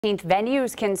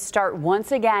Venues can start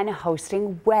once again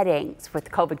hosting weddings with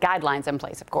COVID guidelines in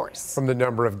place, of course. From the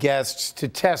number of guests to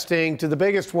testing to the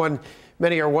biggest one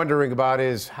many are wondering about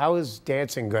is how is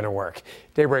dancing going to work?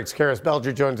 Daybreak's Karis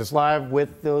Belger joins us live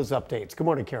with those updates. Good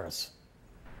morning, Karis.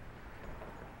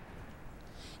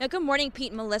 Now, good morning,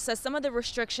 Pete and Melissa. Some of the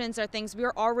restrictions are things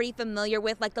we're already familiar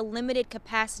with, like the limited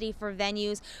capacity for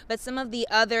venues, but some of the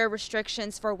other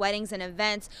restrictions for weddings and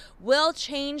events will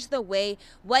change the way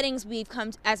weddings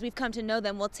as we've come to know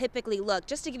them will typically look.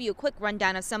 Just to give you a quick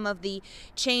rundown of some of the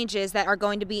changes that are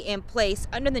going to be in place.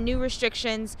 Under the new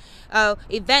restrictions,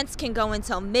 events can go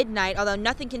until midnight, although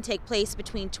nothing can take place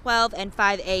between 12 and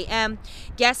 5 a.m.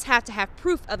 Guests have to have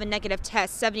proof of a negative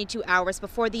test 72 hours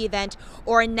before the event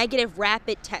or a negative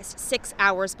rapid test 6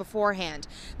 hours beforehand.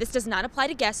 This does not apply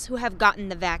to guests who have gotten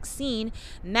the vaccine.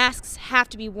 Masks have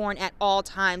to be worn at all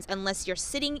times unless you're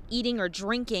sitting, eating, or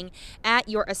drinking at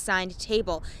your assigned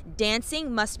table.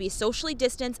 Dancing must be socially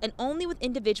distanced and only with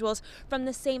individuals from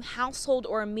the same household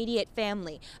or immediate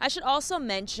family. I should also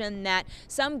mention that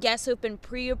some guests who've been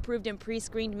pre-approved and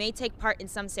pre-screened may take part in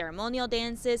some ceremonial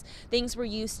dances, things we're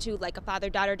used to like a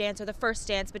father-daughter dance or the first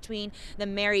dance between the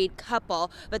married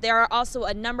couple. But there are also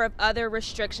a number of other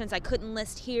restrictions I couldn't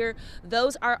list here.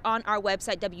 Those are on our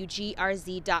website,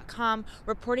 WGRZ.com.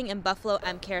 Reporting in Buffalo,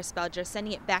 I'm Karis Belger,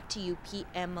 sending it back to you, Pete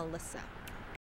and Melissa.